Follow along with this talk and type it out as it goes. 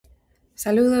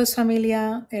Saludos,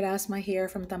 familia. Erasma here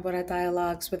from Tambora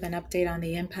Dialogues with an update on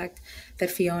the impact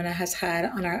that Fiona has had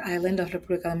on our island of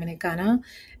República Dominicana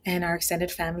and our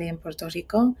extended family in Puerto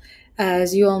Rico.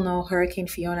 As you all know, Hurricane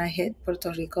Fiona hit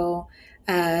Puerto Rico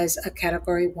as a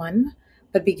Category 1,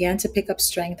 but began to pick up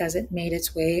strength as it made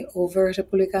its way over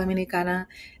República Dominicana.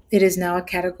 It is now a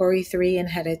Category 3 and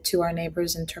headed to our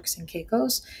neighbors in Turks and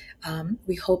Caicos.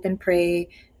 We hope and pray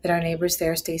that our neighbors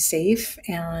there stay safe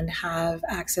and have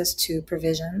access to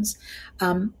provisions.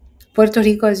 Puerto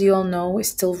Rico, as you all know, is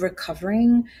still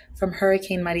recovering from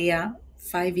Hurricane Maria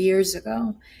 5 years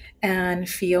ago, and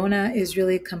Fiona is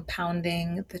really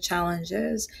compounding the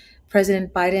challenges.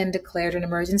 President Biden declared an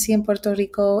emergency in Puerto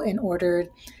Rico and ordered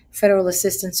federal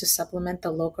assistance to supplement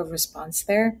the local response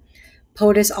there.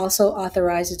 POTUS also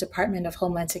authorized the Department of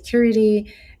Homeland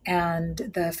Security and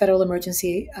the Federal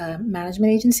Emergency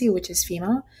Management Agency, which is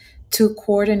FEMA, to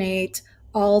coordinate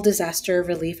all disaster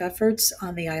relief efforts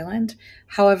on the island.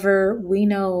 However, we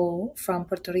know from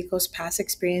Puerto Rico's past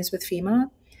experience with FEMA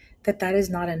that that is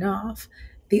not enough.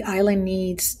 The island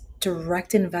needs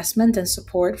direct investment and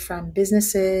support from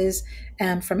businesses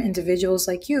and from individuals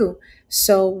like you.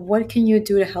 So what can you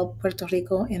do to help Puerto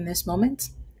Rico in this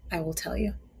moment? I will tell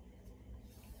you.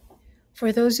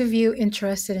 For those of you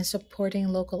interested in supporting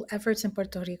local efforts in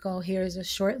Puerto Rico, here is a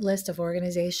short list of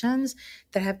organizations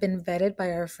that have been vetted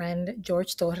by our friend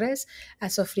George Torres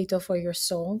at Sofrito for Your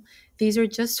Soul. These are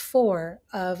just 4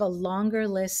 of a longer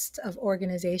list of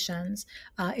organizations.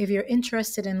 If you're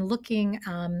interested in looking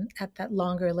at that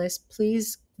longer list,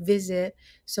 please visit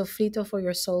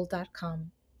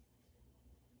sofritoforyoursoul.com.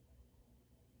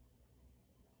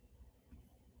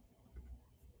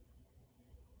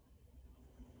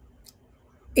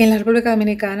 En la República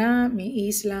Dominicana, mi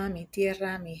isla, mi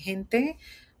tierra, mi gente,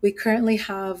 we currently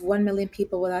have 1 million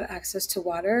people without access to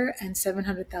water and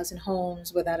 700,000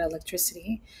 homes without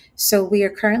electricity. So we are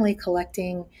currently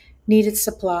collecting needed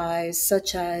supplies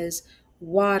such as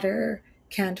water,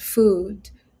 canned food,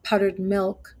 powdered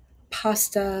milk,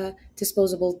 pasta,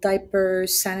 disposable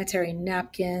diapers, sanitary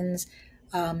napkins,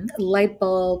 light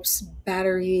bulbs,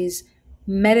 batteries,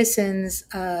 medicines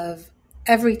of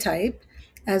every type,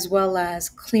 as well as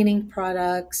cleaning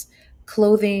products,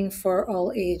 clothing for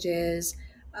all ages,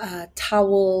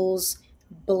 towels,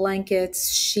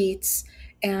 blankets, sheets.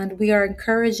 And we are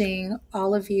encouraging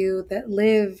all of you that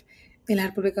live in la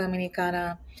República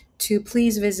Dominicana to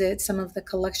please visit some of the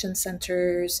collection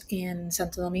centers in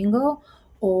Santo Domingo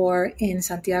or in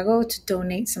Santiago to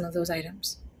donate some of those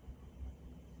items.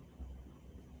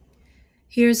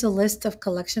 Here's a list of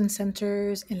collection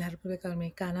centers in la República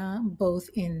Dominicana, both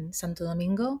in Santo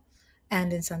Domingo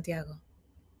and in Santiago.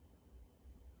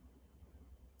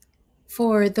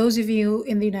 For those of you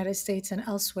in the United States and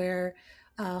elsewhere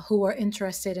who are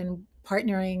interested in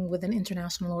partnering with an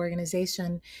international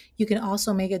organization, you can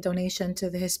also make a donation to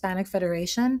the Hispanic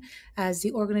Federation, as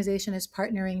the organization is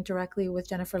partnering directly with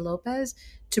Jennifer Lopez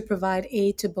to provide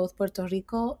aid to both Puerto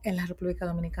Rico and la República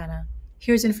Dominicana.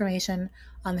 Here's information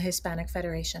on the Hispanic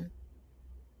Federation.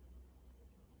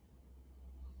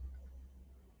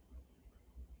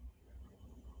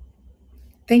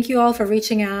 Thank you all for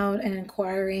reaching out and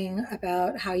inquiring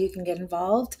about how you can get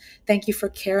involved. Thank you for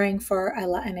caring for our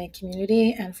Latina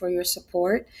community and for your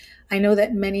support. I know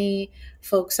that many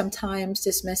folks sometimes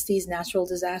dismiss these natural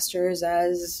disasters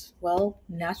as, well,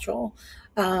 natural.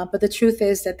 But the truth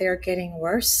is that they're getting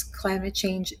worse. Climate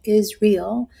change is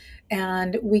real,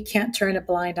 and we can't turn a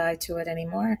blind eye to it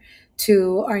anymore.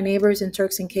 To our neighbors in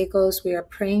Turks and Caicos, we are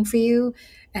praying for you.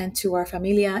 And to our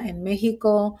familia en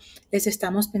México, les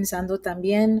estamos pensando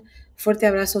también. Fuerte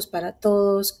abrazos para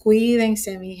todos.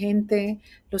 Cuídense, mi gente.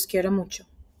 Los quiero mucho.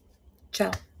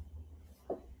 Chao.